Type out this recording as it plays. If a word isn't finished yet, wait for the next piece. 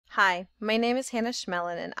Hi, my name is Hannah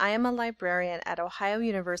Schmelin and I am a librarian at Ohio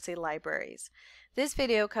University Libraries. This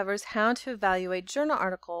video covers how to evaluate journal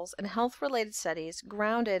articles and health-related studies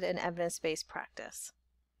grounded in evidence-based practice.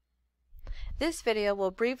 This video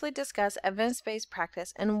will briefly discuss evidence-based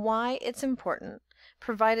practice and why it's important,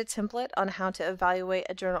 provide a template on how to evaluate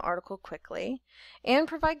a journal article quickly, and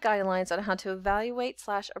provide guidelines on how to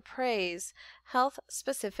evaluate/appraise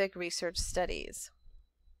health-specific research studies.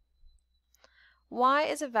 Why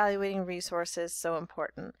is evaluating resources so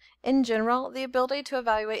important? In general, the ability to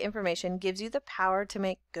evaluate information gives you the power to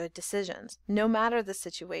make good decisions, no matter the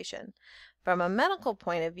situation. From a medical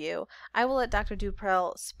point of view, I will let Dr.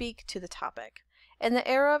 Duprel speak to the topic. In the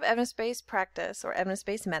era of evidence-based practice or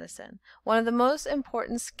evidence-based medicine, one of the most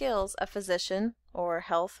important skills a physician or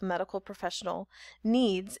health medical professional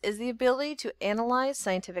needs is the ability to analyze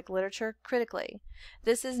scientific literature critically.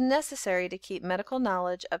 This is necessary to keep medical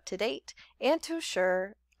knowledge up to date and to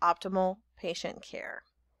assure optimal patient care.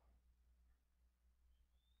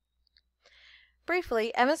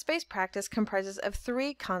 Briefly, evidence-based practice comprises of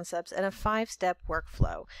 3 concepts and a 5-step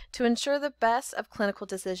workflow to ensure the best of clinical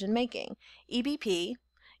decision-making. EBP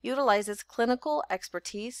utilizes clinical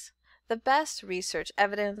expertise, the best research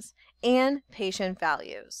evidence, and patient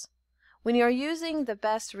values. When you are using the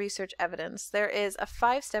best research evidence, there is a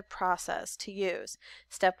 5-step process to use.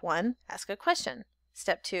 Step 1, ask a question.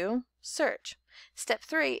 Step 2, search. Step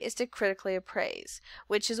 3 is to critically appraise,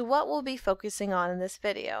 which is what we'll be focusing on in this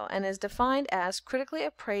video and is defined as critically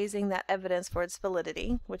appraising that evidence for its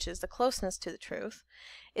validity, which is the closeness to the truth,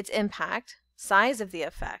 its impact, size of the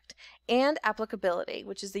effect, and applicability,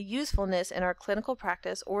 which is the usefulness in our clinical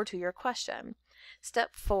practice or to your question.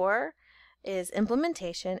 Step 4 is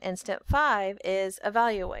implementation, and step 5 is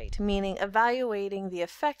evaluate, meaning evaluating the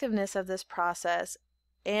effectiveness of this process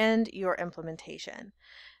and your implementation.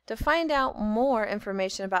 To find out more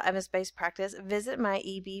information about evidence-based practice, visit my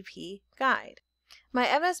EBP guide. My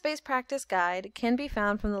evidence-based practice guide can be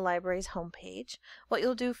found from the library's homepage. What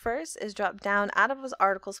you'll do first is drop down out of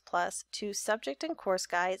Articles Plus to Subject and Course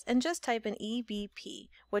Guides and just type in EBP,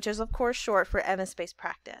 which is of course short for evidence-based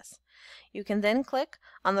practice. You can then click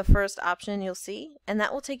on the first option you'll see, and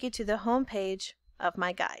that will take you to the homepage of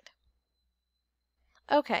my guide.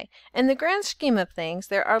 Okay, in the grand scheme of things,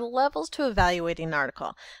 there are levels to evaluating an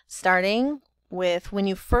article, starting with when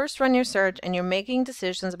you first run your search and you're making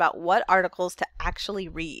decisions about what articles to actually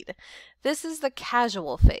read. This is the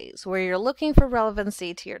casual phase, where you're looking for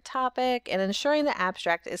relevancy to your topic and ensuring the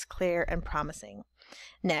abstract is clear and promising.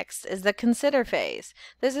 Next is the consider phase.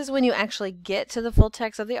 This is when you actually get to the full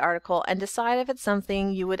text of the article and decide if it's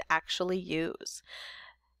something you would actually use.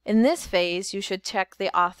 In this phase, you should check the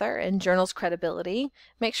author and journal's credibility,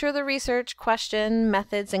 make sure the research, question,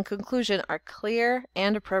 methods, and conclusion are clear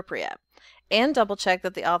and appropriate, and double-check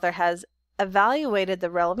that the author has evaluated the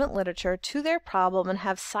relevant literature to their problem and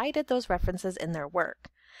have cited those references in their work.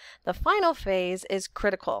 The final phase is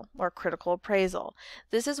critical or critical appraisal.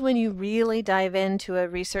 This is when you really dive into a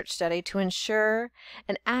research study to ensure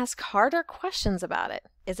and ask harder questions about it.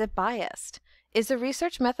 Is it biased? Is the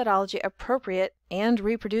research methodology appropriate and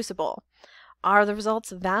reproducible? Are the results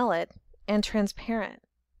valid and transparent?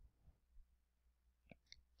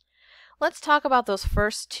 Let's talk about those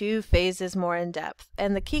first 2 phases more in depth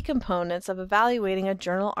and the key components of evaluating a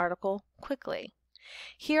journal article quickly.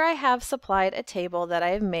 Here I have supplied a table that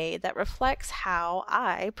I have made that reflects how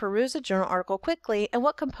I peruse a journal article quickly and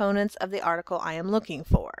what components of the article I am looking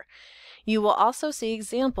for. You will also see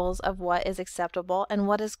examples of what is acceptable and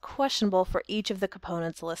what is questionable for each of the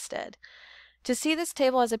components listed. To see this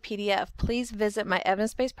table as a PDF, please visit my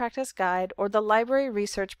Evidence-Based Practice Guide or the Library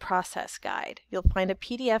Research Process Guide. You'll find a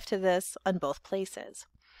PDF to this on both places.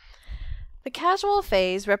 The casual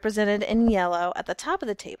phase, represented in yellow at the top of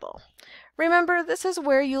the table. Remember, this is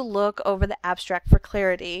where you look over the abstract for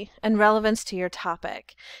clarity and relevance to your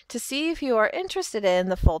topic, to see if you are interested in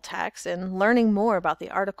the full text and learning more about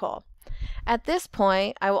the article. At this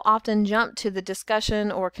point, I will often jump to the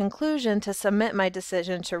discussion or conclusion to submit my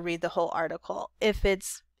decision to read the whole article, if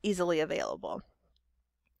it's easily available.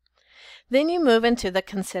 Then you move into the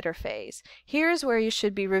consider phase. Here's where you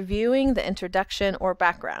should be reviewing the introduction or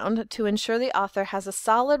background to ensure the author has a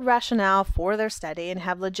solid rationale for their study and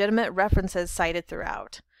have legitimate references cited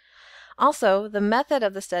throughout. Also, the method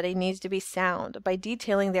of the study needs to be sound by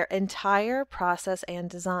detailing their entire process and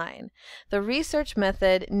design. The research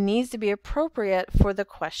method needs to be appropriate for the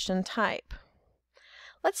question type.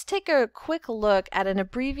 Let's take a quick look at an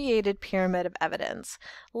abbreviated pyramid of evidence.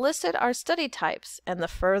 Listed are study types, and the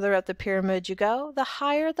further up the pyramid you go, the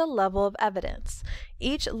higher the level of evidence.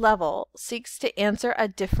 Each level seeks to answer a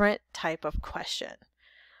different type of question.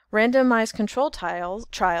 Randomized control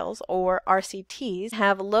trials, or RCTs,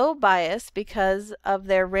 have low bias because of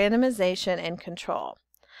their randomization and control.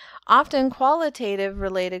 Often qualitative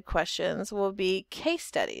related questions will be case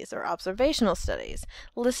studies or observational studies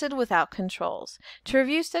listed without controls. To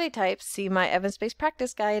review study types, see my evidence-based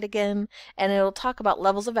practice guide again, and it will talk about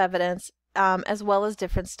levels of evidence as well as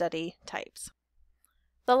different study types.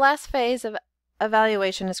 The last phase of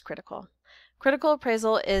evaluation is critical. Critical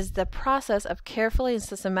appraisal is the process of carefully and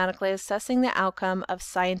systematically assessing the outcome of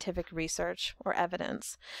scientific research or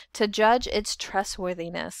evidence to judge its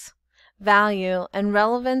trustworthiness, value, and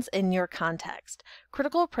relevance in your context.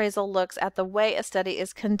 Critical appraisal looks at the way a study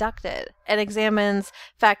is conducted and examines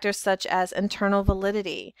factors such as internal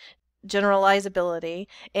validity, generalizability,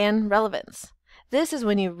 and relevance. This is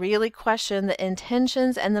when you really question the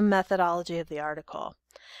intentions and the methodology of the article.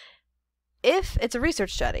 If it's a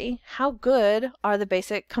research study, how good are the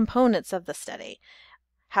basic components of the study?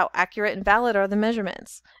 How accurate and valid are the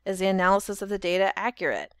measurements? Is the analysis of the data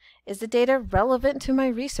accurate? Is the data relevant to my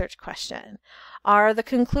research question? Are the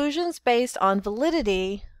conclusions based on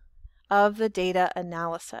validity of the data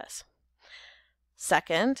analysis?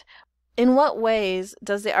 Second, in what ways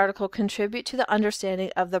does the article contribute to the understanding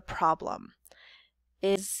of the problem?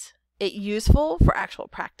 Is it useful for actual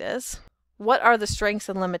practice? What are the strengths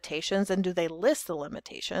and limitations, and do they list the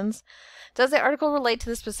limitations? Does the article relate to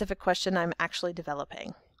the specific question I'm actually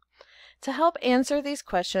developing? To help answer these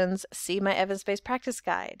questions, see my evidence-based practice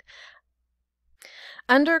guide.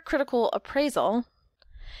 Under critical appraisal,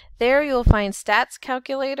 there you'll find stats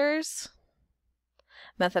calculators,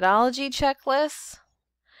 methodology checklists,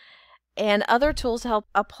 and other tools to help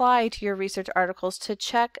apply to your research articles to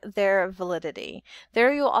check their validity.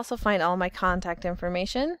 There you'll also find all my contact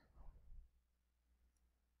information.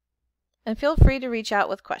 And feel free to reach out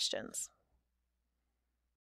with questions.